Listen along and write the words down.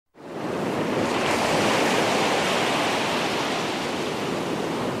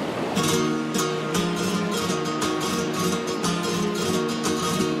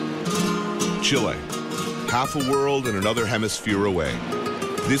Chile, half a world and another hemisphere away.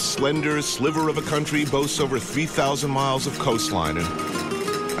 This slender sliver of a country boasts over 3,000 miles of coastline, and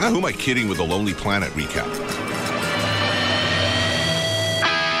who am I kidding with the Lonely Planet recap?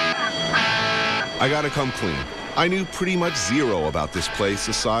 I gotta come clean. I knew pretty much zero about this place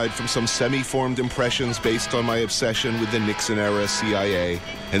aside from some semi-formed impressions based on my obsession with the Nixon-era CIA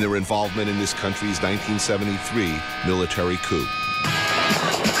and their involvement in this country's 1973 military coup.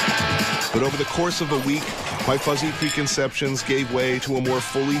 But over the course of a week, my fuzzy preconceptions gave way to a more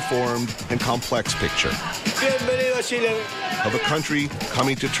fully formed and complex picture Bienvenido, Chile. of a country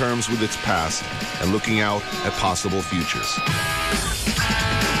coming to terms with its past and looking out at possible futures.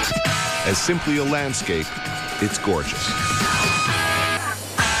 As simply a landscape, it's gorgeous.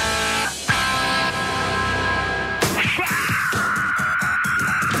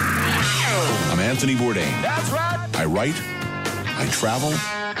 I'm Anthony Bourdain. That's right. I write, I travel,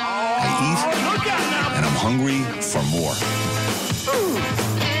 I eat, and I'm hungry for more.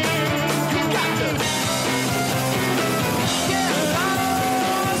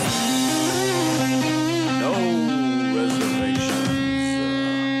 No reservations.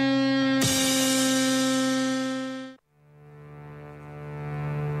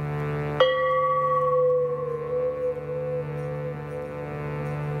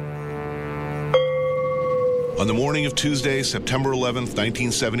 On the morning of Tuesday, September 11th,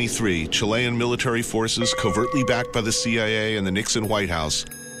 1973, Chilean military forces, covertly backed by the CIA and the Nixon White House,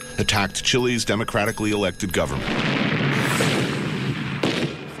 attacked Chile's democratically elected government.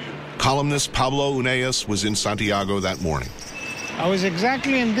 Columnist Pablo Uneas was in Santiago that morning. I was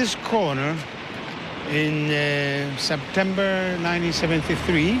exactly in this corner in September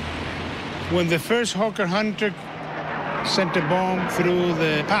 1973 when the first Hawker Hunter sent a bomb through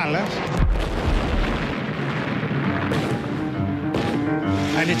the palace.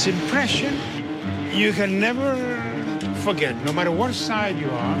 And its impression, you can never forget, no matter what side you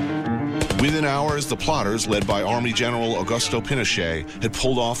are. Within hours, the plotters, led by Army General Augusto Pinochet, had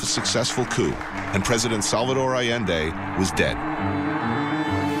pulled off a successful coup, and President Salvador Allende was dead.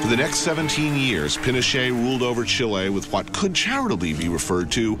 For the next 17 years, Pinochet ruled over Chile with what could charitably be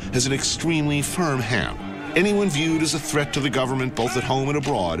referred to as an extremely firm hand. Anyone viewed as a threat to the government, both at home and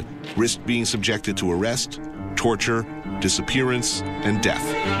abroad, risked being subjected to arrest, torture, disappearance, and death.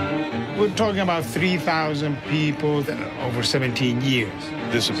 We're talking about 3,000 people that over 17 years.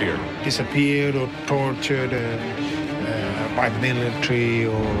 Disappeared or tortured by military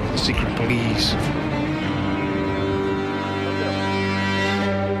or secret police.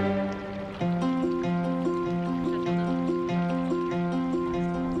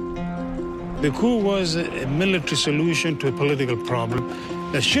 The coup was a military solution to a political problem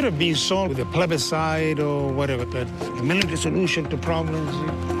that should have been solved with a plebiscite or whatever, but the military solution to problems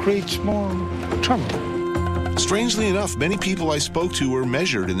creates more trouble. Strangely enough, many people I spoke to were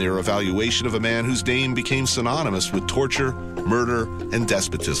measured in their evaluation of a man whose name became synonymous with torture, murder, and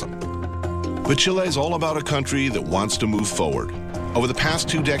despotism. But Chile is all about a country that wants to move forward. Over the past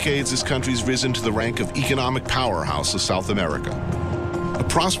 2 decades, this country's risen to the rank of economic powerhouse of South America. A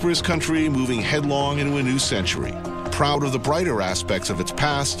prosperous country moving headlong into a new century, proud of the brighter aspects of its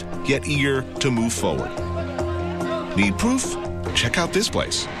past, yet eager to move forward. Need proof? Check out this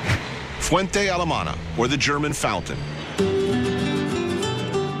place. Fuente Alemana, or the German Fountain.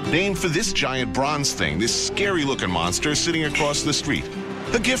 Named for this giant bronze thing, this scary-looking monster sitting across the street.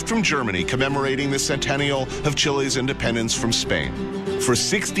 A gift from Germany commemorating the centennial of Chile's independence from Spain. For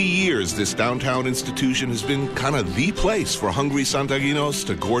 60 years, this downtown institution has been kind of the place for hungry Santiaguinos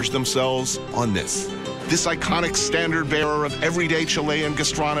to gorge themselves on this. This iconic standard bearer of everyday Chilean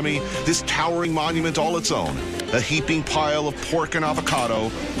gastronomy, this towering monument all its own, a heaping pile of pork and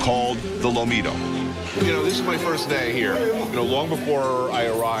avocado called the Lomito. You know, this is my first day here. You know, long before I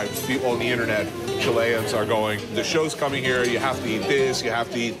arrived, people on the internet, Chileans are going, the show's coming here, you have to eat this, you have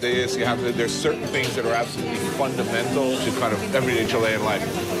to eat this, you have to, there's certain things that are absolutely fundamental to kind of everyday Chilean life.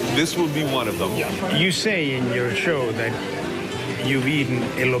 This will be one of them. You say in your show that you've eaten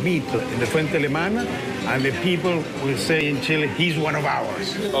el lomito in the Fuente Alemana, and the people will say in Chile, he's one of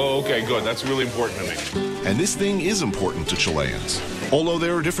ours. Oh, okay, good. That's really important to me. And this thing is important to Chileans. Although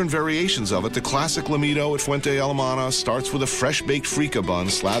there are different variations of it, the classic Lomito at Fuente Alemana starts with a fresh-baked frica bun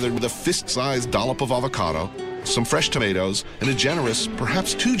slathered with a fist-sized dollop of avocado, some fresh tomatoes, and a generous,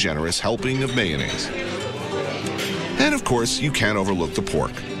 perhaps too generous, helping of mayonnaise. And of course, you can't overlook the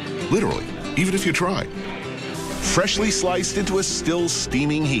pork. Literally, even if you try. Freshly sliced into a still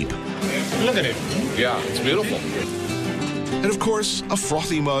steaming heap. Look at it. Yeah, it's beautiful. And of course, a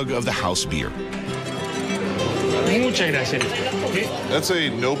frothy mug of the house beer. Muchas gracias. Okay. That's a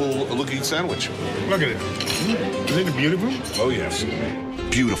noble-looking sandwich. Look at it. Isn't it beautiful? Oh, yes.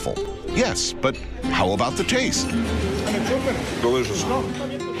 Beautiful. Yes, but how about the taste? Delicious.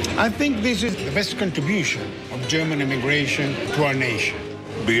 I think this is the best contribution of German immigration to our nation.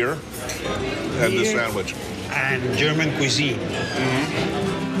 Beer and the Beer sandwich. And German cuisine.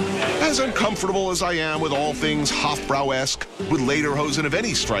 As uncomfortable as I am with all things Hofbrau-esque, with lederhosen of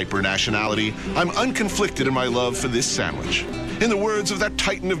any stripe or nationality, I'm unconflicted in my love for this sandwich. In the words of that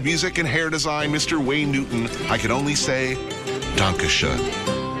titan of music and hair design, Mr. Wayne Newton, I can only say, Dankeschön.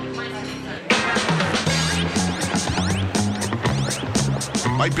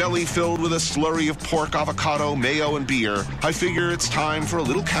 My belly filled with a slurry of pork, avocado, mayo, and beer, I figure it's time for a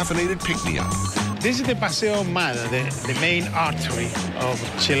little caffeinated pick-me-up. This is the Paseo Ahumada, the main artery of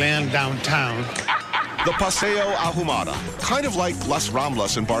Chilean downtown. The Paseo Ahumada, kind of like Las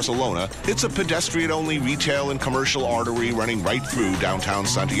Ramblas in Barcelona, it's a pedestrian-only retail and commercial artery running right through downtown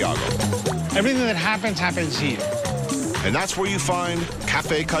Santiago. Everything that happens here. And that's where you find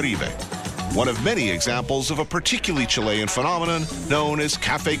Café Caribe, one of many examples of a particularly Chilean phenomenon known as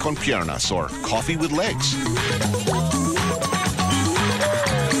café con piernas, or coffee with legs.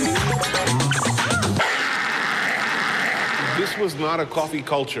 This was not a coffee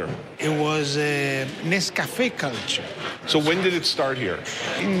culture. It was a Nescafe culture. So when did it start here?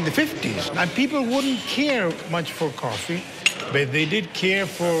 In the 50s. And people wouldn't care much for coffee, but they did care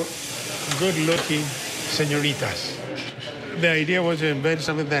for good-looking senoritas. The idea was to invent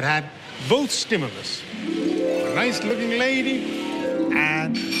something that had both stimulus, a nice-looking lady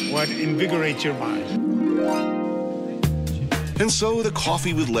and what invigorates your mind. And so the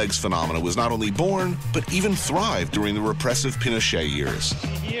coffee with legs phenomena was not only born, but even thrived during the repressive Pinochet years.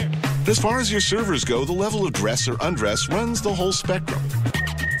 But as far as your servers go, the level of dress or undress runs the whole spectrum.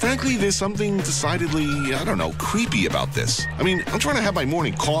 Frankly, there's something decidedly, I don't know, creepy about this. I mean, I'm trying to have my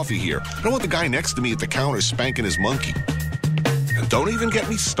morning coffee here. I don't want the guy next to me at the counter spanking his monkey. And don't even get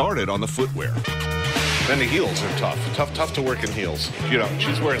me started on the footwear. Then the heels are tough to work in heels. You know,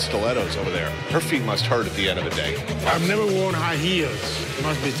 she's wearing stilettos over there. Her feet must hurt at the end of the day. I've never worn high heels. It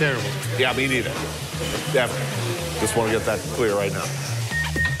must be terrible. Yeah, me neither. Definitely. Just want to get that clear right now.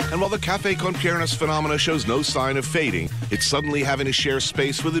 And while the Café con Piernas phenomena shows no sign of fading, it's suddenly having to share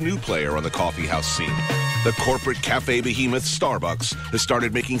space with a new player on the coffeehouse scene. The corporate cafe behemoth Starbucks has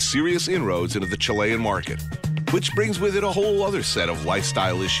started making serious inroads into the Chilean market, which brings with it a whole other set of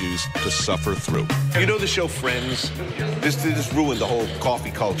lifestyle issues to suffer through. You know the show Friends? This ruined the whole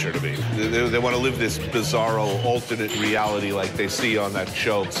coffee culture to me. They want to live this bizarro alternate reality like they see on that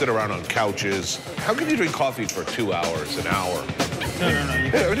show, sit around on couches. How can you drink coffee for 2 hours, an hour? No.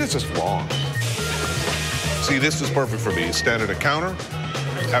 Yeah, it is just wrong. See, this is perfect for me. You stand at a counter,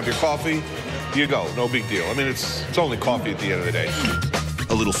 have your coffee, you go. No big deal. I mean, it's only coffee at the end of the day.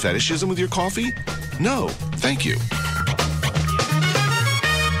 A little fetishism with your coffee? No, thank you.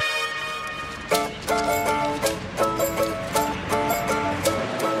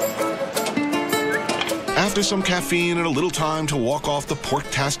 After some caffeine and a little time to walk off the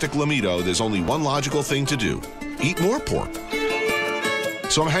pork-tastic Lamido, there's only one logical thing to do. Eat more pork.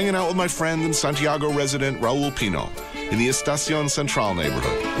 So I'm hanging out with my friend and Santiago resident Raul Pino in the Estación Central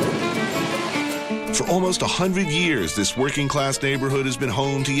neighborhood. For almost 100 years, this working-class neighborhood has been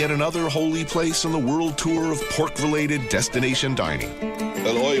home to yet another holy place on the world tour of pork-related destination dining.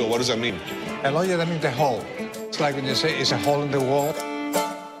 El hoyo, what does that mean? El hoyo, that means the hole. It's like when you say it's a hole in the wall.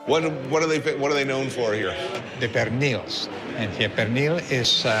 What are they known for here? The pernils. And here, pernil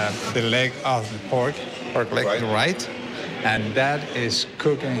is the leg of the pork leg Right. to the right. And that is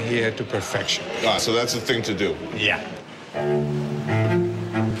cooking here to perfection. Ah, so that's the thing to do. Yeah.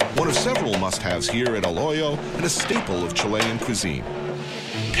 One of several must-haves here at El Hoyo and a staple of Chilean cuisine.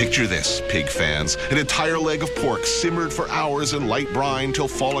 Picture this, pig fans, an entire leg of pork simmered for hours in light brine till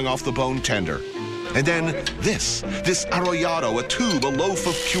falling off the bone tender. And then this arrollado, a tube, a loaf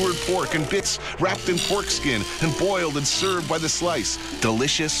of cured pork and bits wrapped in pork skin and boiled and served by the slice.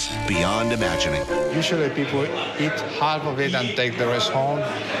 Delicious beyond imagining. Usually people eat half of it and take the rest home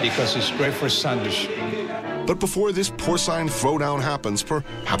because it's great for sandwich. But before this porcine throwdown happens,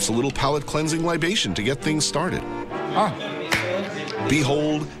 perhaps a little palate-cleansing libation to get things started. Ah,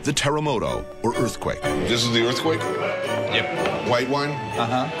 Behold the terremoto, or earthquake. This is the earthquake? yep. White wine?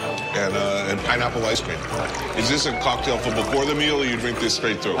 And pineapple ice cream. Is this a cocktail for before the meal, or you drink this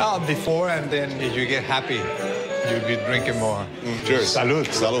straight through? Before, and then if you get happy, you'll be drinking more. Cheers. Salud.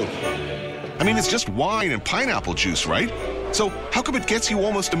 Salud. I mean, it's just wine and pineapple juice, right? So how come it gets you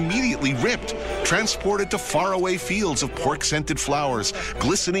almost immediately ripped, transported to faraway fields of pork-scented flowers,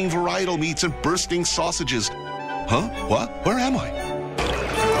 glistening varietal meats, and bursting sausages? Huh? What? Where am I?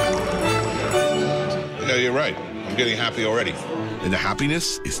 Yeah, you're right. I'm getting happy already. And the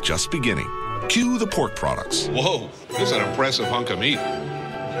happiness is just beginning. Cue the pork products. Whoa, this is an impressive hunk of meat.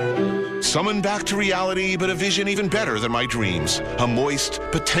 Summoned back to reality, but a vision even better than my dreams. A moist,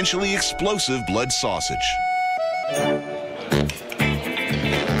 potentially explosive blood sausage.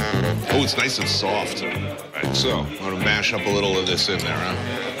 Oh, it's nice and soft. All right, so I'm going to mash up a little of this in there, huh?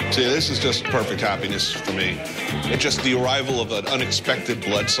 See, this is just perfect happiness for me. It's just the arrival of an unexpected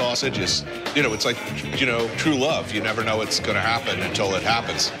blood sausage is, it's like, true love. You never know what's going to happen until it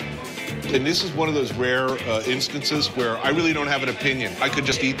happens. And this is one of those rare instances where I really don't have an opinion. I could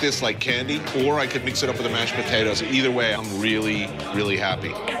just eat this like candy, or I could mix it up with the mashed potatoes. Either way, I'm really, really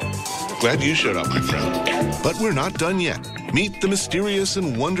happy. Glad you showed up, my friend. But we're not done yet. Meet the mysterious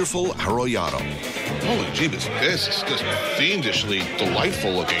and wonderful arrollado. Holy jeebus, this is just fiendishly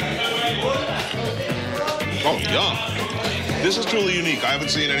delightful looking. Oh, yum. This is truly unique. I haven't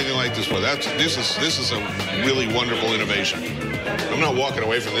seen anything like this before. This is a really wonderful innovation. I'm not walking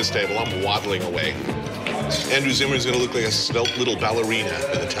away from this table. I'm waddling away. Andrew Zimmer's going to look like a svelte little ballerina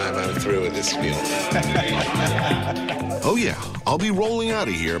by the time I'm through with this meal. Oh yeah, I'll be rolling out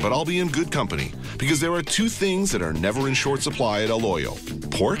of here, but I'll be in good company. Because there are two things that are never in short supply at El Hoyo: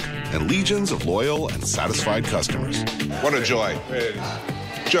 pork and legions of loyal and satisfied customers. What a joy.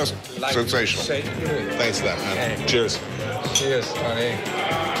 Just sensational. Thanks for that, man. Hey. Cheers. Cheers, Tony.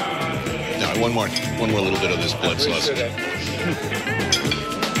 No, one more little bit of this blood sausage.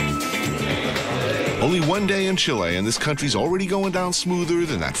 Only one day in Chile, and this country's already going down smoother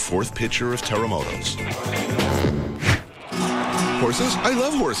than that fourth pitcher of Terremotos. Horses? I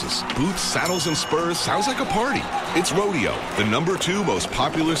love horses. Boots, saddles, and spurs sounds like a party. It's rodeo, the #2 most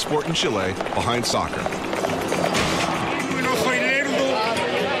popular sport in Chile, behind soccer.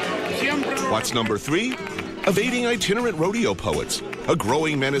 What's number 3? Evading itinerant rodeo poets, a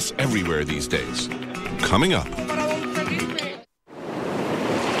growing menace everywhere these days. Coming up.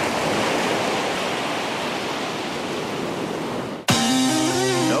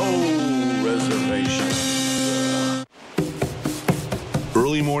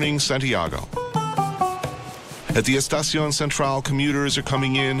 Early morning Santiago. At the Estación Central, commuters are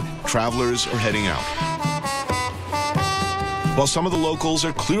coming in, travelers are heading out. While some of the locals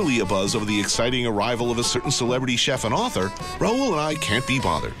are clearly abuzz over the exciting arrival of a certain celebrity chef and author, Raul and I can't be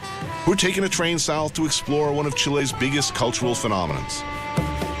bothered. We're taking a train south to explore one of Chile's biggest cultural phenomenons.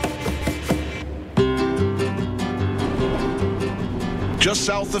 Just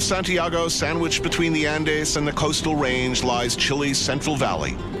south of Santiago, sandwiched between the Andes and the coastal range, lies Chile's Central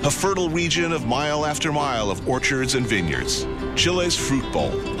Valley, a fertile region of mile after mile of orchards and vineyards. Chile's Fruit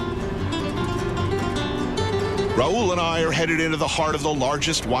Bowl. Raul and I are headed into the heart of the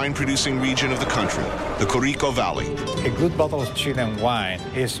largest wine-producing region of the country, the Corico Valley. A good bottle of Chilean wine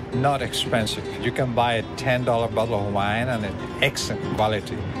is not expensive. You can buy a $10 bottle of wine and an excellent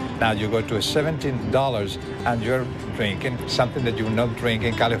quality. Now you go to $17 and you're drinking something that you would not drink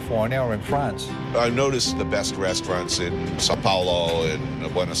in California or in France. I've noticed the best restaurants in Sao Paulo, in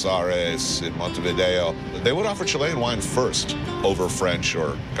Buenos Aires, in Montevideo, they would offer Chilean wine first over French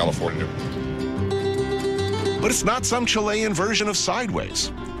or California. But it's not some Chilean version of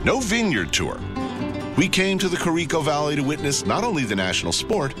Sideways. No vineyard tour. We came to the Corico Valley to witness not only the national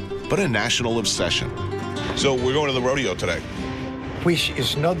sport, but a national obsession. So we're going to the rodeo today. Which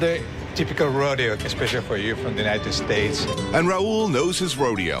is not the typical rodeo, especially for you from the United States. And Raul knows his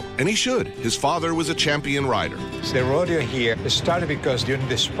rodeo, and he should. His father was a champion rider. The rodeo here started because during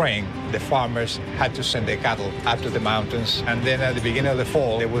the spring, the farmers had to send their cattle up to the mountains. And then at the beginning of the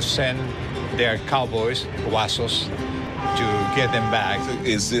fall, they would send their cowboys, guasos, to get them back.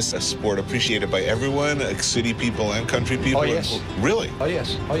 Is this a sport appreciated by everyone, like city people and country people? Oh, yes. Really? Oh,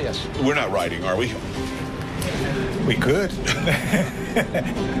 yes. Oh, yes. We're not riding, are we? We could.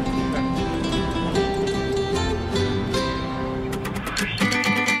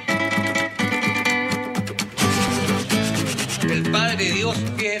 El Padre Dios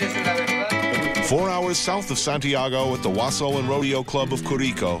quiere ser la verdad. 4 hours south of Santiago at the Waso and Rodeo Club of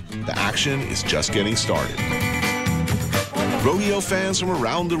Corico, the action is just getting started. Rodeo fans from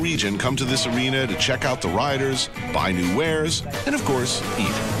around the region come to this arena to check out the riders, buy new wares, and of course,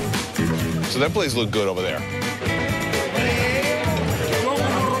 eat. So that place looked good over there.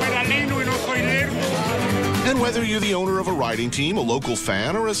 And whether you're the owner of a riding team, a local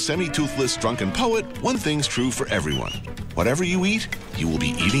fan, or a semi-toothless drunken poet, one thing's true for everyone. Whatever you eat, you will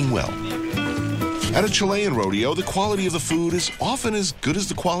be eating well. At a Chilean rodeo, the quality of the food is often as good as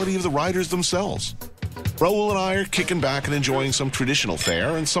the quality of the riders themselves. Raul and I are kicking back and enjoying some traditional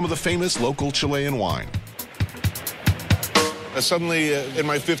fare and some of the famous local Chilean wine. Suddenly, in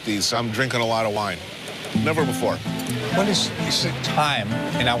my 50s, I'm drinking a lot of wine. Never before. What is a time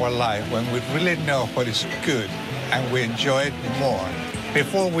in our life when we really know what is good and we enjoy it more?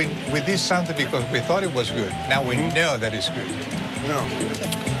 Before we did something because we thought it was good. Now we know that it's good. No.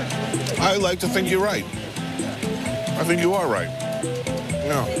 I like to think you're right. I think you are right.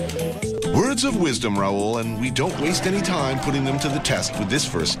 No. Words of wisdom, Raul, and we don't waste any time putting them to the test with this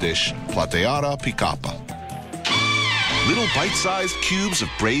first dish, plateada picapa. Little bite-sized cubes of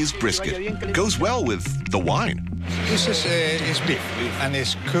braised brisket. Goes well with the wine. This is beef, and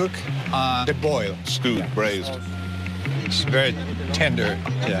it's cooked on the boil. Stewed, braised. It's very tender.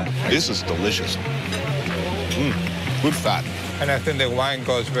 Yeah. This is delicious. Good fat. And I think the wine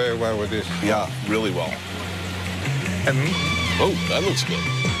goes very well with this. Yeah, really well. And oh, that looks good.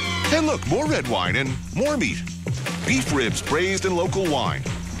 And look, more red wine and more meat. Beef ribs braised in local wine.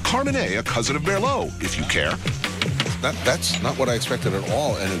 Carmenet, a cousin of Merlot, if you care. That's not what I expected at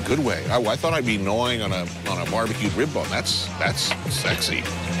all, in a good way. I thought I'd be gnawing on a barbecued rib bone. That's sexy.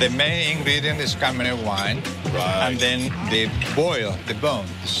 The main ingredient is Carmenet wine. Right. And then they boil the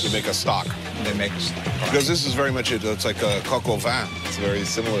bones. To make a stock. They make a stock. Because this is very much, it's like a coq au vin. It's a very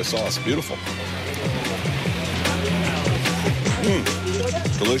similar sauce. Beautiful.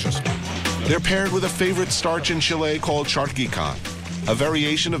 Delicious. They're paired with a favorite starch in Chile called charquican, a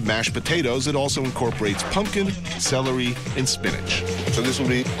variation of mashed potatoes that also incorporates pumpkin, celery, and spinach. So this will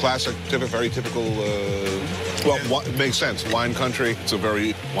be classic, very typical, well, it makes sense. Wine country, it's a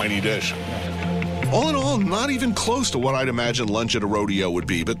very winey dish. All in all, not even close to what I'd imagine lunch at a rodeo would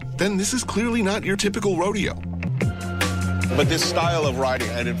be, but then this is clearly not your typical rodeo. But this style of riding,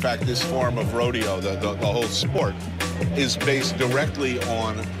 and in fact this form of rodeo, the whole sport, is based directly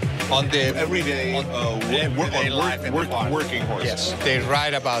on the everyday working horses. Yes, they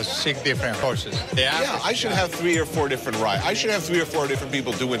ride about 6 different horses. Yeah, I should have 3 or 4 different rides. I should have 3 or 4 different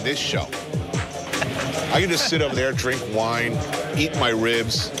people doing this show. I can just sit over there, drink wine, eat my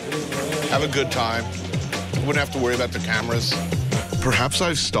ribs, have a good time. Wouldn't have to worry about the cameras. Perhaps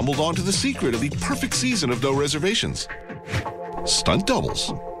I've stumbled onto the secret of the perfect season of No Reservations. Stunt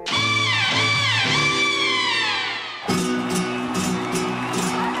doubles.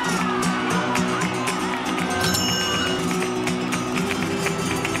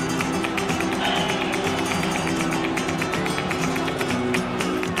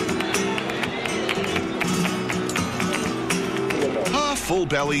 Full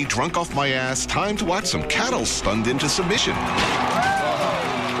belly, drunk off my ass, time to watch some cattle stunned into submission.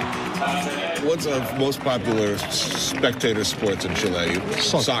 What's the most popular spectator sports in Chile?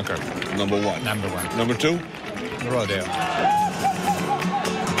 Soccer. Number 1. Number 1. Number 2? Rodeo.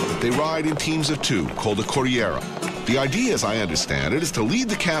 They ride in teams of 2, called a corriera. The idea, as I understand it, is to lead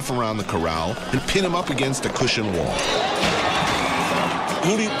the calf around the corral and pin him up against a cushion wall.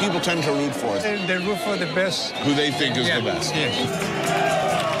 Who do people tend to root for? They root for the best. Who they think is the best. Yes.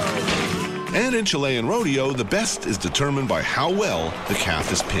 And in Chilean rodeo, the best is determined by how well the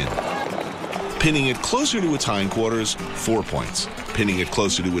calf is pinned. Pinning it closer to its hindquarters, 4 points. Pinning it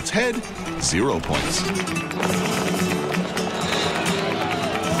closer to its head, 0 points.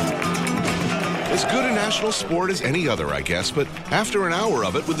 As good a national sport as any other, I guess, but after an hour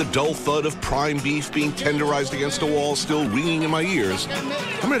of it, with the dull thud of prime beef being tenderized against a wall still ringing in my ears,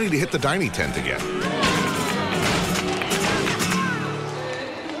 I'm ready to hit the dining tent again.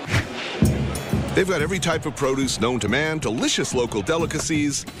 They've got every type of produce known to man, delicious local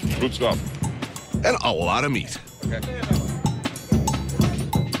delicacies. Good stuff. And a lot of meat. Okay.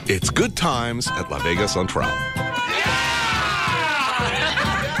 It's good times at La Vega Central. Yeah!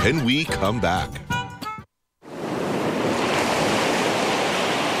 And we come back.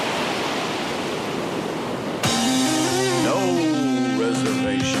 No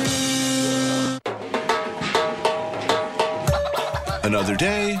reservations. Another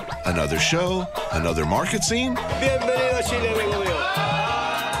day, another show, another market scene. Bienvenido a Chile, amigo mío.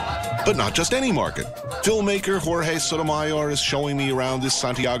 But not just any market. Filmmaker Jorge Sotomayor is showing me around this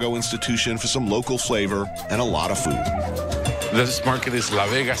Santiago institution for some local flavor and a lot of food. This market is La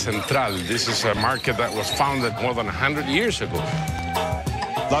Vega Central. This is a market that was founded more than 100 years ago.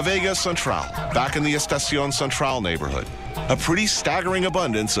 La Vega Central, back in the Estación Central neighborhood. A pretty staggering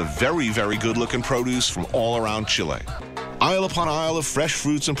abundance of very, very good-looking produce from all around Chile. Aisle upon aisle of fresh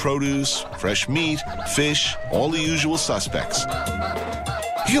fruits and produce, fresh meat, fish, all the usual suspects.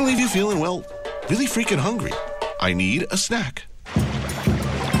 It can leave you feeling, well, really freaking hungry. I need a snack.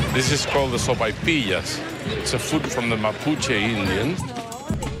 This is called the sopaipillas. It's a food from the Mapuche Indian.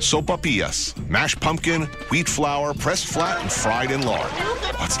 Sopapillas, mashed pumpkin, wheat flour, pressed flat and fried in lard.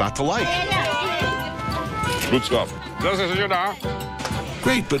 What's not to like? Good stuff. Gracias, señora.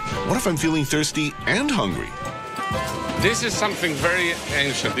 Great, but what if I'm feeling thirsty and hungry? This is something very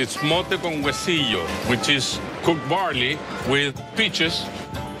ancient. It's mote con huesillo, which is cooked barley with peaches.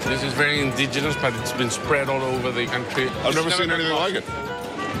 This is very indigenous, but it's been spread all over the country. I've never seen anything like it.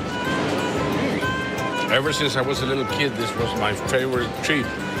 Ever since I was a little kid, this was my favorite treat.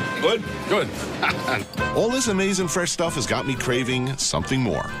 Good? Good. All this amazing fresh stuff has got me craving something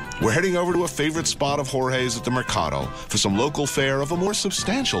more. We're heading over to a favorite spot of Jorge's at the Mercado for some local fare of a more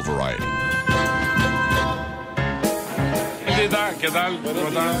substantial variety.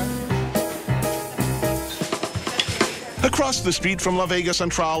 Across the street from La Vega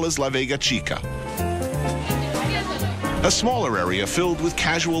Central is La Vega Chica, a smaller area filled with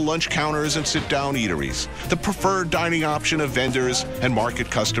casual lunch counters and sit-down eateries, the preferred dining option of vendors and market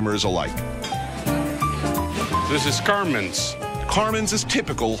customers alike. This is Carmen's. Carmen's is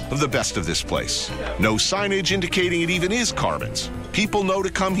typical of the best of this place. No signage indicating it even is Carmen's. People know to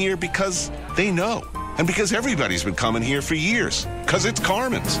come here because they know, and because everybody's been coming here for years, because it's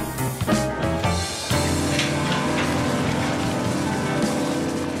Carmen's.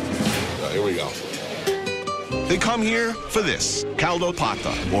 Here we go. They come here for this, caldo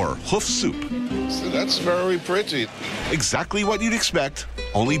pata, or hoof soup. So that's very pretty. Exactly what you'd expect,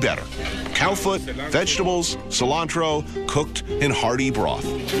 only better. Cowfoot, vegetables, cilantro, cooked in hearty broth.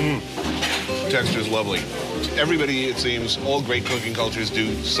 Texture's lovely. Everybody, it seems, all great cooking cultures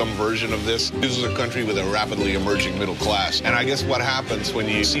do some version of this. This is a country with a rapidly emerging middle class. And I guess what happens when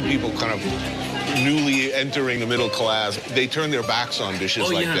you see people kind of newly entering the middle class, they turn their backs on dishes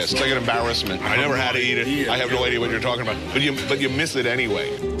like this. It's like an embarrassment. I never had to eat it. I have no idea what you're talking about. But you miss it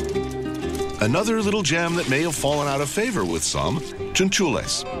anyway. Another little gem that may have fallen out of favor with some,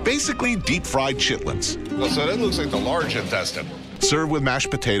 chunchules, basically deep-fried chitlins. Well, so that looks like the large intestine. Served with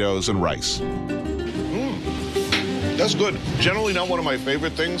mashed potatoes and rice. That's good. Generally not one of my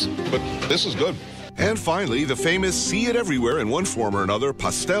favorite things, but this is good. And finally, the famous see it everywhere in one form or another,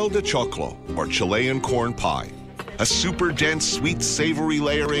 pastel de choclo, or Chilean corn pie. A super dense, sweet, savory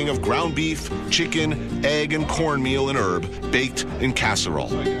layering of ground beef, chicken, egg, and cornmeal and herb, baked in casserole.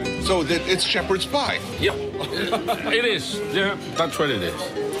 So it's shepherd's pie. Yep. It is. Yeah, that's what it is.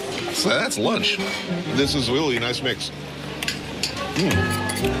 So that's lunch. This is really a nice mix.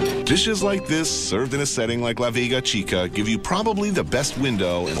 Dishes like this, served in a setting like La Vega Chica, give you probably the best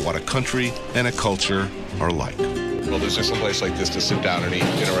window in what a country and a culture are like. Well, there's just a place like this to sit down and eat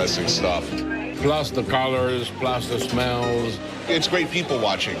interesting stuff. Plus the colors, plus the smells. It's great people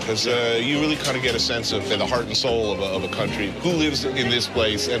watching because you really kind of get a sense of the heart and soul of a country. Who lives in this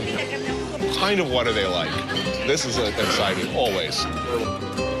place and kind of what are they like? This is exciting, always.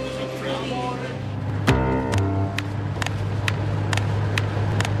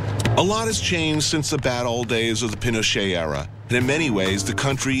 A lot has changed since the bad old days of the Pinochet era, and in many ways, the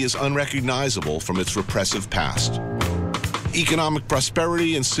country is unrecognizable from its repressive past. Economic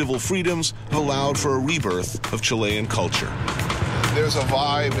prosperity and civil freedoms have allowed for a rebirth of Chilean culture. There's a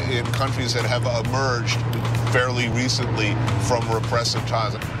vibe in countries that have emerged fairly recently from repressive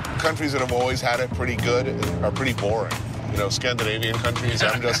times. Countries that have always had it pretty good are pretty boring. You know, Scandinavian countries,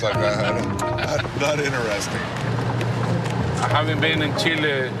 I'm just like, not interesting. Having been in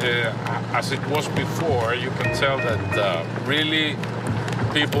Chile as it was before, you can tell that really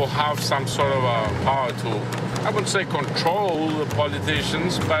people have some sort of a power to, I wouldn't say control the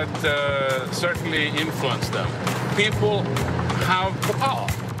politicians, but certainly influence them. People have the power.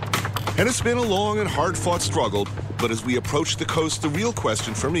 And it's been a long and hard-fought struggle, but as we approach the coast, the real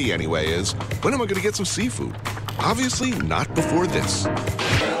question for me anyway is, when am I going to get some seafood? Obviously not before this.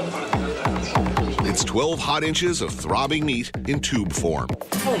 It's 12 hot inches of throbbing meat in tube form.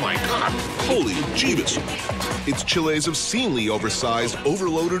 Oh my God, holy Jeebus. It's Chile's obscenely oversized,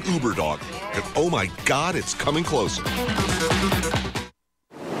 overloaded Uber dog. And oh my God, it's coming closer.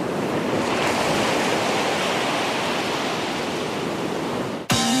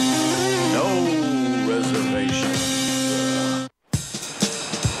 No reservations.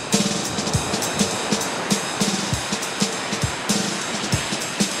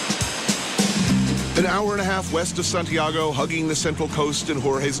 An hour and a half west of Santiago, hugging the central coast in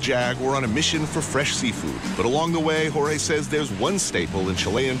Jorge's Jag, we're on a mission for fresh seafood. But along the way, Jorge says there's one staple in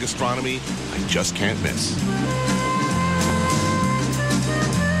Chilean gastronomy I just can't miss.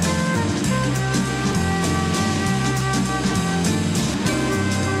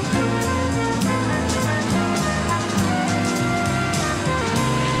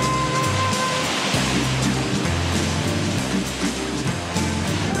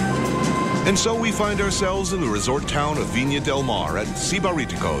 And so we find ourselves in the resort town of Viña del Mar at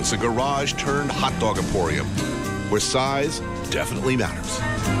Cibarriticos, a garage-turned hot dog emporium. where size definitely matters.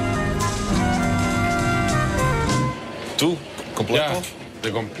 Two? Completo? Yeah,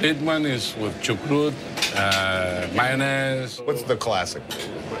 the complete one is with chucrut, mayonnaise. What's the classic?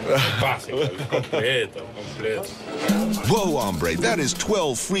 Básico, completo. Whoa, hombre, that is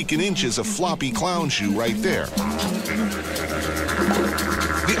 12 freaking inches of floppy clown shoe right there.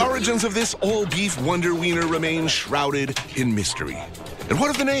 The origins of this all-beef Wonder Wiener remain shrouded in mystery. And what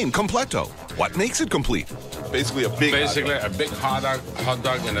of the name, completo? What makes it complete? Basically a big hot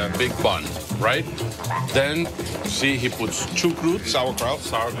dog in a big bun, right? Then, see, he puts chucrut. Sauerkraut.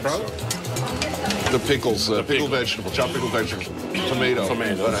 The pickles, pickled vegetable, chopped pickled vegetables, tomato. And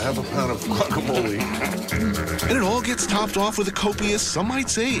a half a pound of guacamole. And it all gets topped off with a copious, some might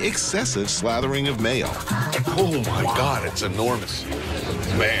say excessive slathering of mayo. Oh my God, it's enormous.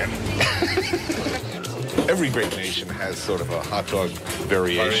 Man. Every great nation has sort of a hot dog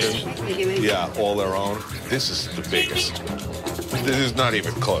variation. Yeah, all their own. This is the biggest. This is not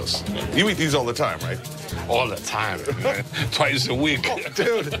even close. You eat these all the time, right? All the time, twice a week. Oh,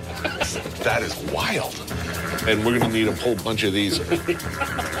 dude, that is wild. And we're gonna need a whole bunch of these.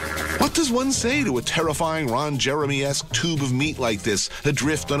 What does one say to a terrifying Ron Jeremy-esque tube of meat like this,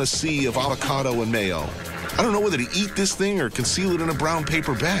 adrift on a sea of avocado and mayo? I don't know whether to eat this thing or conceal it in a brown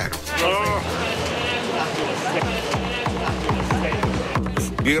paper bag.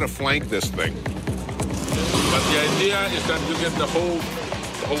 You're gonna flank this thing. But the idea is that you get the whole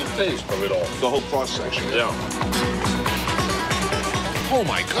taste of it all. The whole cross-section. Yeah. Oh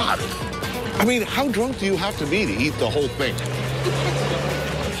my God. I mean, how drunk do you have to be to eat the whole thing?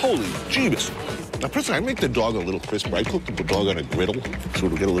 Holy Jeebus. Now, personally, I make the dog a little crisper. I cook the dog on a griddle, so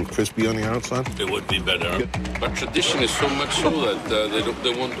it'll get a little crispy on the outside. It would be better. But tradition is so much so that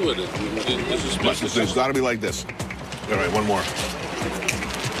they won't do it. This is business. It's got to be like this. All right, one more.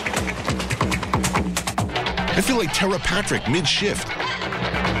 I feel like Tara Patrick mid-shift.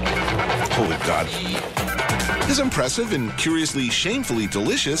 Holy God. As impressive and curiously, shamefully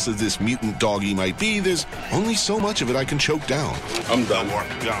delicious as this mutant doggy might be, there's only so much of it I can choke down. I'm done.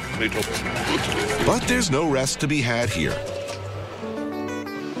 Yeah, me too. But there's no rest to be had here.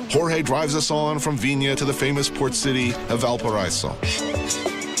 Jorge drives us on from Viña to the famous port city of Valparaiso.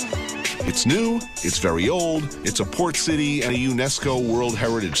 It's new, it's very old, it's a port city and a UNESCO World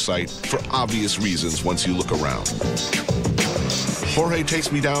Heritage Site for obvious reasons once you look around. Jorge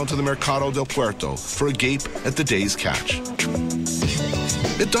takes me down to the Mercado del Puerto for a gape at the day's catch.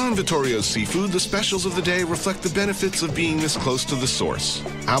 At Don Vittorio's Seafood, the specials of the day reflect the benefits of being this close to the source.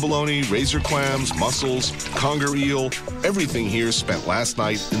 Abalone, razor clams, mussels, conger eel, everything here spent last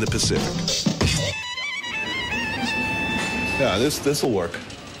night in the Pacific. Yeah, this'll work.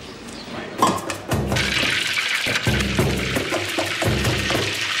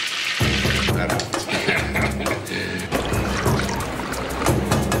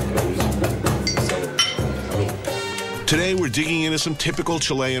 Today, we're digging into some typical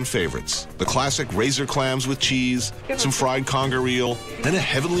Chilean favorites. The classic razor clams with cheese, some fried conger eel, and a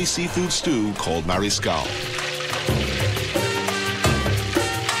heavenly seafood stew called mariscal.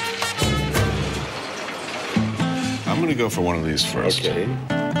 I'm gonna go for one of these first. Okay.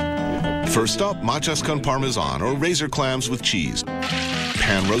 First up, machas con parmesan, or razor clams with cheese.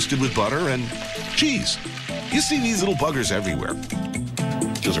 Pan roasted with butter and cheese. You see these little buggers everywhere.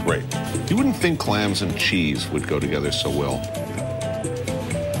 Those are great. You wouldn't think clams and cheese would go together so well.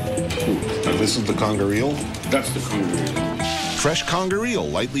 Now, this is the conger eel? That's the conger eel. Fresh conger eel,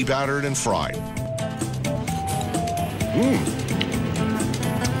 lightly battered and fried.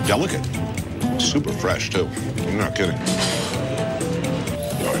 Delicate. Super fresh, too. I'm not kidding.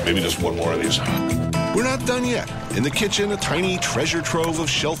 All right, maybe just one more of these. We're not done yet. In the kitchen, a tiny treasure trove of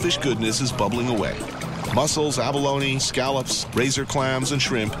shellfish goodness is bubbling away. Mussels, abalone, scallops, razor clams, and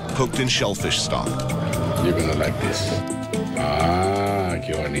shrimp cooked in shellfish stock. You're gonna like this. Ah,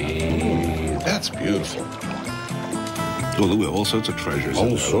 qué bonito. That's beautiful. Oh, look, we have all sorts of treasures.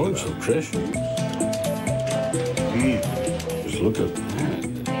 All sorts of treasures. Just look at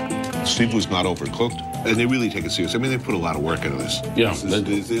that. Seafood's not overcooked, and they really take it seriously. I mean, they put a lot of work into this. Yeah.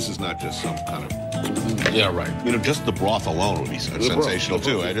 This is not just some kind of... Yeah, right. You know, just the broth alone would be sensational,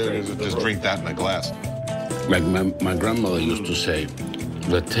 too. I just drink that in a glass. Like my grandmother used to say,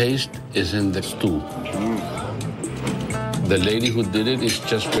 the taste is in the stew. The lady who did it is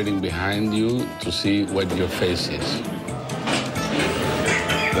just waiting behind you to see what your face is.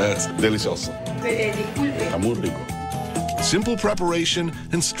 That's delicioso. Está muy rico. Simple preparation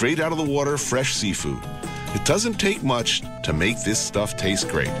and straight out of the water fresh seafood. It doesn't take much to make this stuff taste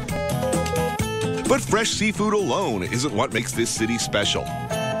great. But fresh seafood alone isn't what makes this city special.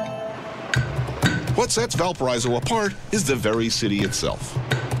 What sets Valparaiso apart is the very city itself.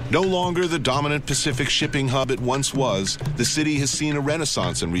 No longer the dominant Pacific shipping hub it once was, the city has seen a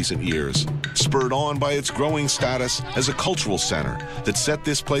renaissance in recent years, spurred on by its growing status as a cultural center that set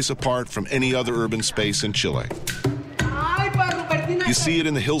this place apart from any other urban space in Chile. You see it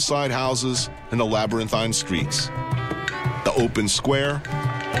in the hillside houses and the labyrinthine streets, the open square,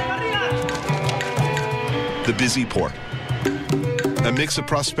 the busy port. A mix of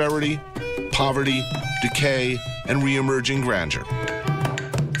prosperity, poverty, decay, and re-emerging grandeur.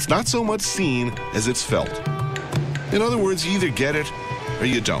 It's not so much seen as it's felt. In other words, you either get it or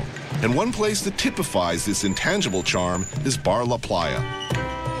you don't. And one place that typifies this intangible charm is Bar La Playa,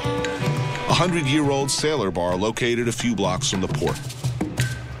 a 100-year-old sailor bar located a few blocks from the port.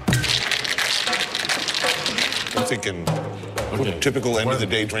 I'm thinking typical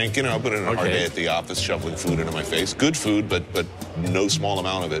end-of-the-day drink. You know, I've been in a hard day at the office shoveling food into my face. Good food, but no small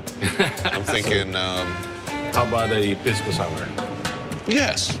amount of it. I'm thinking... How about a pisco sour?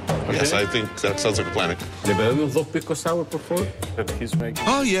 Yes. Okay. Yes, I think that sounds like a plan. ¿Le bebemos dos pisco sour, por favor? That he's making.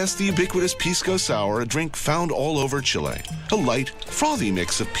 Oh, yes, the ubiquitous pisco sour, a drink found all over Chile. A light, frothy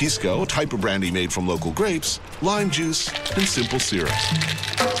mix of pisco, a type of brandy made from local grapes, lime juice, and simple syrup.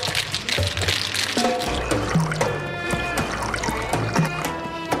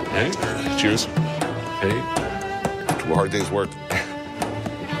 Hey, cheers. Hey. To a hard day's work.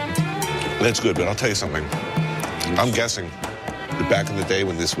 That's good, but I'll tell you something. I'm guessing that back in the day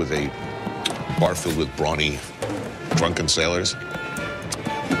when this was a bar filled with brawny, drunken sailors,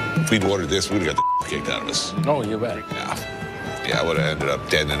 if we'd ordered this, we'd have got the kicked out of us. Oh, you bet. Yeah, I would have ended up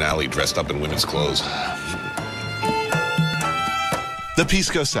dead in an alley dressed up in women's clothes. The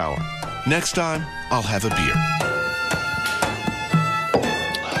pisco sour. Next time, I'll have a beer.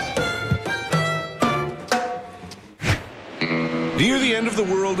 Near the end of the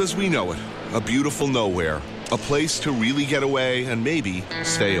world as we know it, a beautiful nowhere, a place to really get away and maybe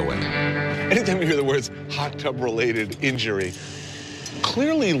stay away. Anytime you hear the words hot tub-related injury,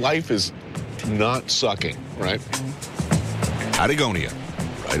 clearly life is not sucking, right? Patagonia,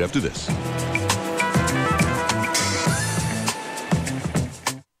 right after this.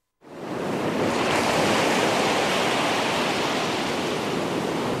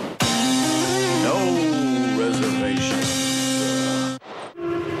 No reservations.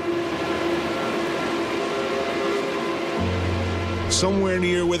 Somewhere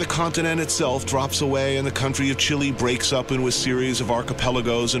near where the continent itself drops away and the country of Chile breaks up into a series of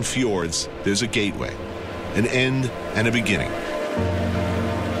archipelagos and fjords, there's a gateway, an end and a beginning.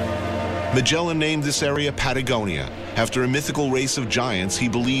 Magellan named this area Patagonia after a mythical race of giants he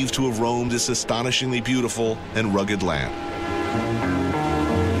believed to have roamed this astonishingly beautiful and rugged land.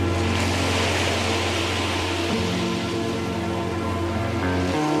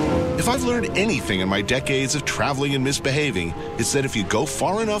 If I've learned anything in my decades of traveling and misbehaving, it's that if you go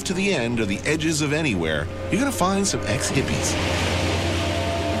far enough to the end or the edges of anywhere, you're going to find some ex-hippies.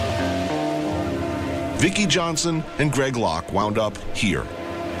 Vicki Johnson and Greg Locke wound up here.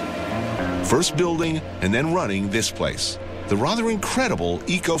 First building and then running this place, the rather incredible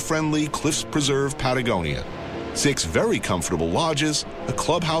eco-friendly Cliffs Preserve Patagonia. 6 very comfortable lodges, a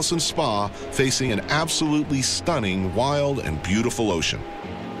clubhouse and spa facing an absolutely stunning, wild and beautiful ocean.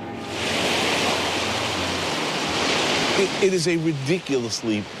 It is a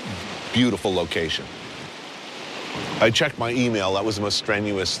ridiculously beautiful location. I checked my email. That was the most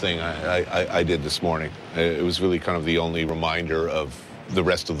strenuous thing I did this morning. It was really kind of the only reminder of the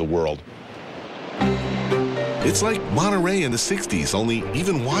rest of the world. It's like Monterey in the 60s, only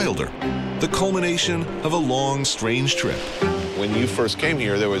even wilder. The culmination of a long, strange trip. When you first came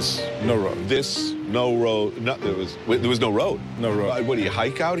here, there was no road. There was no road. No road. What do you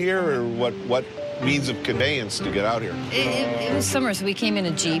hike out here, or what means of conveyance to get out here? It was summer, so we came in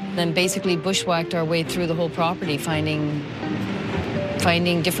a Jeep, then basically bushwhacked our way through the whole property, finding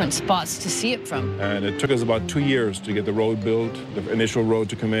different spots to see it from. And it took us about 2 years to get the road built, the initial road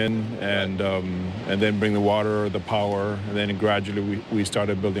to come in, and then bring the water, the power, and then gradually we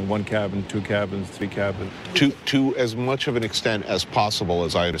started building 1 cabin, 2 cabins, 3 cabins. To as much of an extent as possible,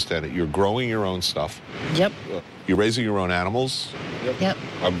 as I understand it, you're growing your own stuff. Yep. You're raising your own animals. Yep.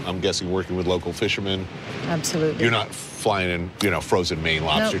 I'm guessing working with local fishermen. Absolutely. You're not flying in, frozen Maine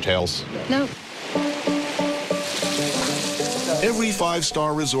lobster tails. No. Every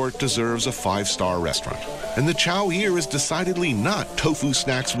 5-star resort deserves a 5-star restaurant. And the chow here is decidedly not tofu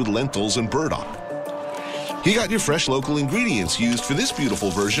snacks with lentils and burdock. You got your fresh local ingredients used for this beautiful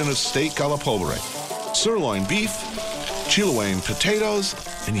version of steak a la pobre. Sirloin beef, Chilean potatoes,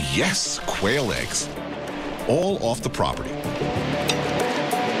 and yes, quail eggs. All off the property.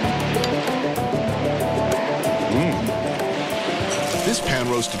 this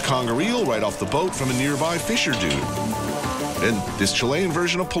pan-roasted conger eel right off the boat from a nearby fisher dude. And this Chilean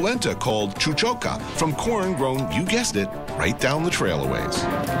version of polenta called chuchoca from corn grown, you guessed it, right down the trail a ways.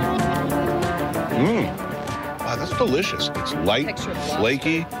 Wow, that's delicious. It's light,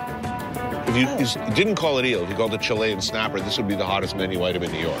 flaky. If you didn't call it eel, if you called it Chilean snapper, this would be the hottest menu item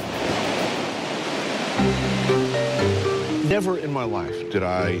in New York. Never in my life did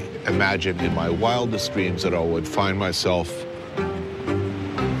I imagine in my wildest dreams that I would find myself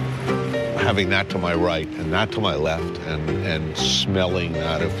having that to my right and that to my left and smelling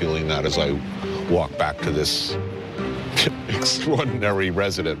that and feeling that as I walk back to this extraordinary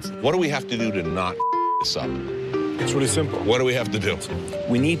residence. What do we have to do to not this up? It's really simple. What do we have to do?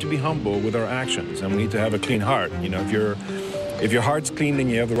 We need to be humble with our actions, and we need to have a clean heart. You know, if your heart's clean and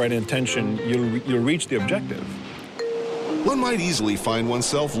you have the right intention, you'll reach the objective. One might easily find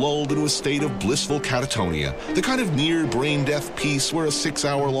oneself lulled into a state of blissful catatonia, the kind of near brain-death peace where a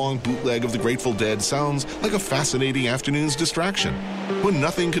 6-hour-long bootleg of the Grateful Dead sounds like a fascinating afternoon's distraction, when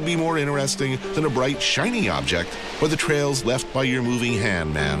nothing could be more interesting than a bright, shiny object or the trails left by your moving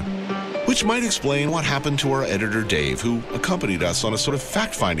hand, man. Which might explain what happened to our editor, Dave, who accompanied us on a sort of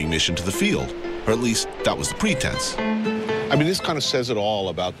fact-finding mission to the field, or at least that was the pretense. I mean, this kind of says it all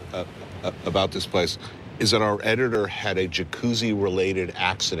about this place. Is that our editor had a jacuzzi-related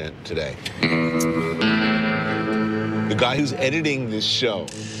accident today. The guy who's editing this show,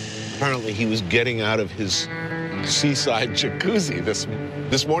 apparently he was getting out of his seaside jacuzzi this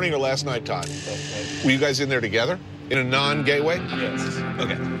morning or last night, Todd? Were you guys in there together? In a non-gay way? Yes.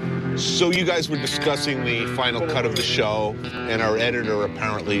 Okay. So you guys were discussing the final cut of the show, and our editor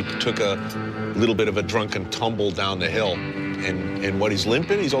apparently took a little bit of a drunken tumble down the hill. And what, he's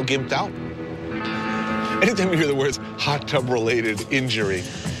limping? He's all gimped out? Anytime you hear the words hot tub-related injury,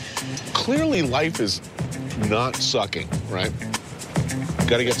 clearly life is not sucking, right?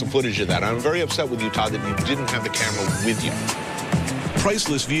 Got to get some footage of that. I'm very upset with you, Todd, that you didn't have the camera with you.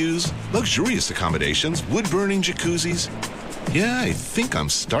 Priceless views, luxurious accommodations, wood-burning jacuzzis. Yeah, I think I'm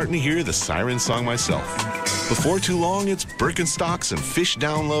starting to hear the siren song myself. Before too long, it's Birkenstocks and fish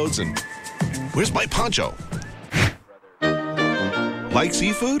downloads and... Where's my poncho? Like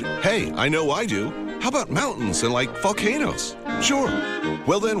seafood? Hey, I know I do. How about mountains and, like, volcanoes? Sure.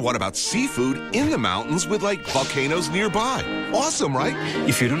 Well, then, what about seafood in the mountains with, like, volcanoes nearby? Awesome, right?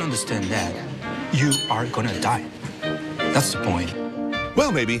 If you don't understand that, you are gonna die. That's the point.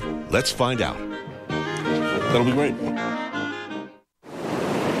 Well, maybe. Let's find out. That'll be great.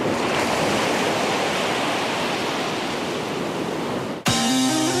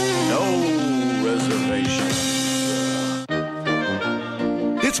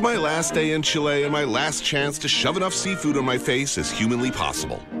 It's my last day in Chile and my last chance to shove enough seafood on my face as humanly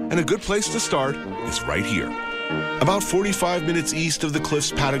possible. And a good place to start is right here. About 45 minutes east of the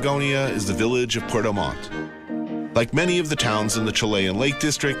cliffs Patagonia is the village of Puerto Montt. Like many of the towns in the Chilean Lake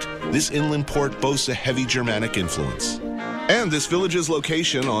District, this inland port boasts a heavy Germanic influence. And this village's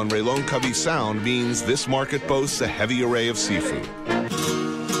location on Reloncaví Sound means this market boasts a heavy array of seafood.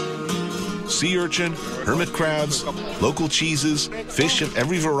 Sea urchin, hermit crabs, local cheeses, fish of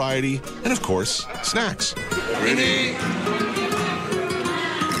every variety, and of course, snacks. Ready?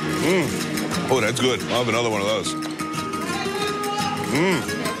 Oh, that's good. I'll have another one of those.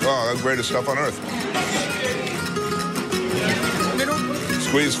 Oh, that's the greatest stuff on earth.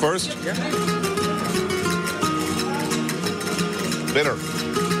 Squeeze first? Yeah. Bitter.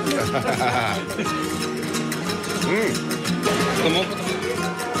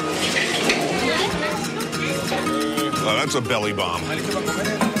 Oh, that's a belly bomb.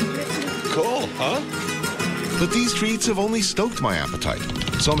 Cool, huh? But these treats have only stoked my appetite,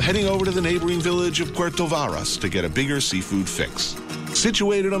 so I'm heading over to the neighboring village of Puerto Varas to get a bigger seafood fix.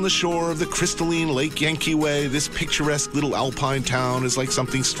 Situated on the shore of the crystalline Lake Yanquihue, this picturesque little alpine town is like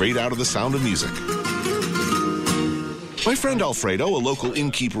something straight out of The Sound of Music. My friend Alfredo, a local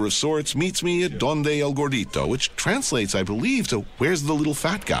innkeeper of sorts, meets me at Donde el Gordito, which translates, I believe, to where's the little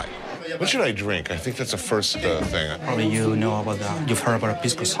fat guy? What should I drink? I think that's the first thing. Probably you've heard about a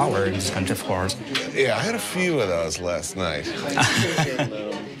pisco sour in this country, of course. Yeah, I had a few of those last night.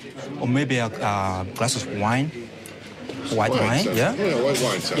 Or maybe a glass of wine. White wine, yeah? Yeah, white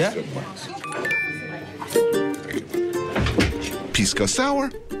wine sounds good. Pisco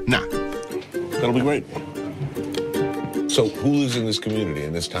sour? Nah. That'll be great. So who lives in this community,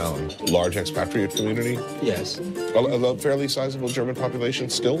 in this town? Large expatriate community? Yes. A fairly sizable German population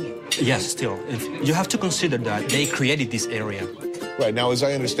still? Yes, still. You have to consider that they created this area. Right. Now, as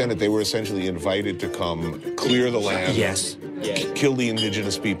I understand it, they were essentially invited to come clear the land. Yes. kill the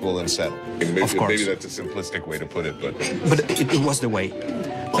indigenous people and settle. Maybe, Of course. maybe that's a simplistic way to put it, but it was the way.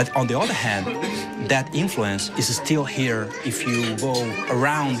 But on the other hand, that influence is still here. If you go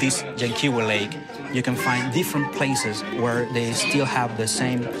around this Yanquiwe Lake, you can find different places where they still have the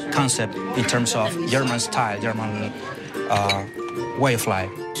same concept in terms of German style, German way of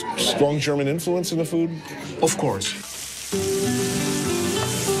life. strong German influence in the food? Of course.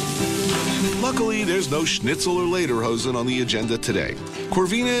 Luckily, there's no schnitzel or lederhosen on the agenda today.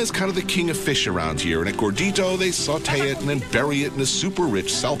 Corvina is kind of the king of fish around here, and at Gordito, they saute it and then bury it in a super rich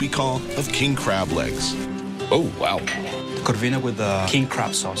salpicon of king crab legs. Oh, wow. Corvina with the king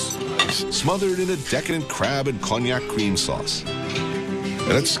crab sauce. Smothered in a decadent crab and cognac cream sauce.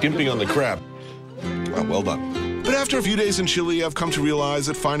 And that's skimping on the crab. Well done. But after a few days in Chile, I've come to realize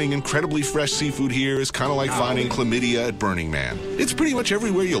that finding incredibly fresh seafood here is kind of like finding chlamydia at Burning Man. It's pretty much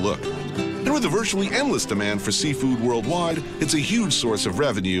everywhere you look. And with a virtually endless demand for seafood worldwide, it's a huge source of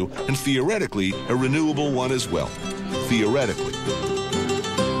revenue and theoretically a renewable one as well. Theoretically.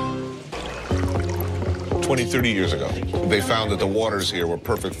 20, 30 years ago, they found that the waters here were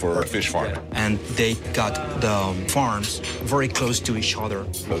perfect for fish farming. And they got the farms very close to each other.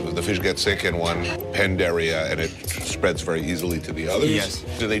 The fish get sick in one penned area and it spreads very easily to the others. Yes.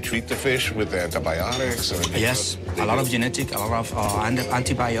 Do they treat the fish with antibiotics? Yes, a lot of genetic, a lot of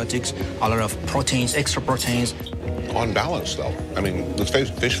antibiotics, a lot of proteins, extra proteins. On balance, though, I mean, the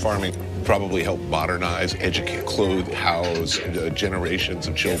fish farming probably helped modernize, educate, clothe, house generations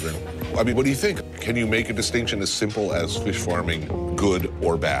of children. I mean, what do you think? Can you make a distinction as simple as fish farming good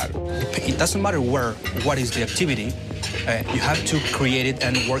or bad? It doesn't matter what is the activity. You have to create it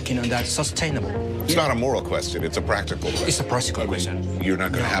and working on that sustainable. It's not a moral question, it's a practical question. It's a practical question. You're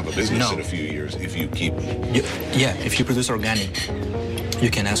not going to have a business in a few years if you keep... Yeah, if you produce organic, you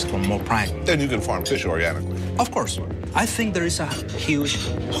can ask for more pride. Then you can farm fish organically. Of course. I think there is a huge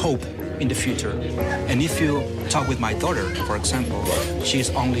hope in the future. And if you talk with my daughter, for example, she's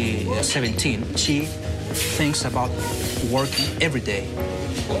only 17, she thinks about working every day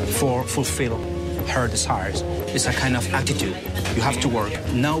for fulfill her desires. It's a kind of attitude. You have to work.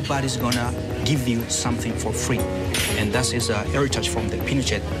 Nobody's gonna give you something for free. And that is a heritage from the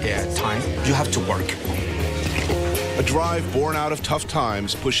Pinochet time. You have to work. A drive born out of tough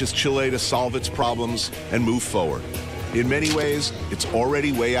times pushes Chile to solve its problems and move forward. In many ways, it's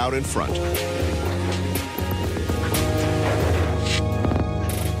already way out in front.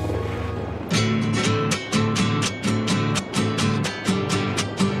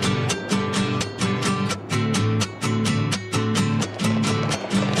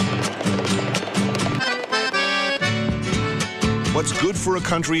 What's good for a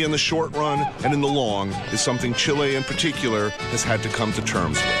country in the short run and in the long is something Chile in particular has had to come to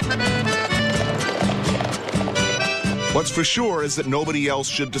terms with. What's for sure is that nobody else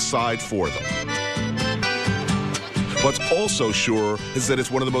should decide for them. What's also sure is that it's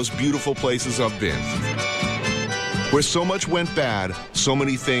one of the most beautiful places I've been. Where so much went bad, so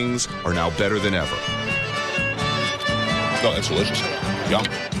many things are now better than ever. No, it's delicious. Yum.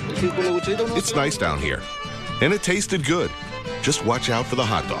 It's nice down here, and it tasted good. Just watch out for the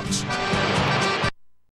hot dogs.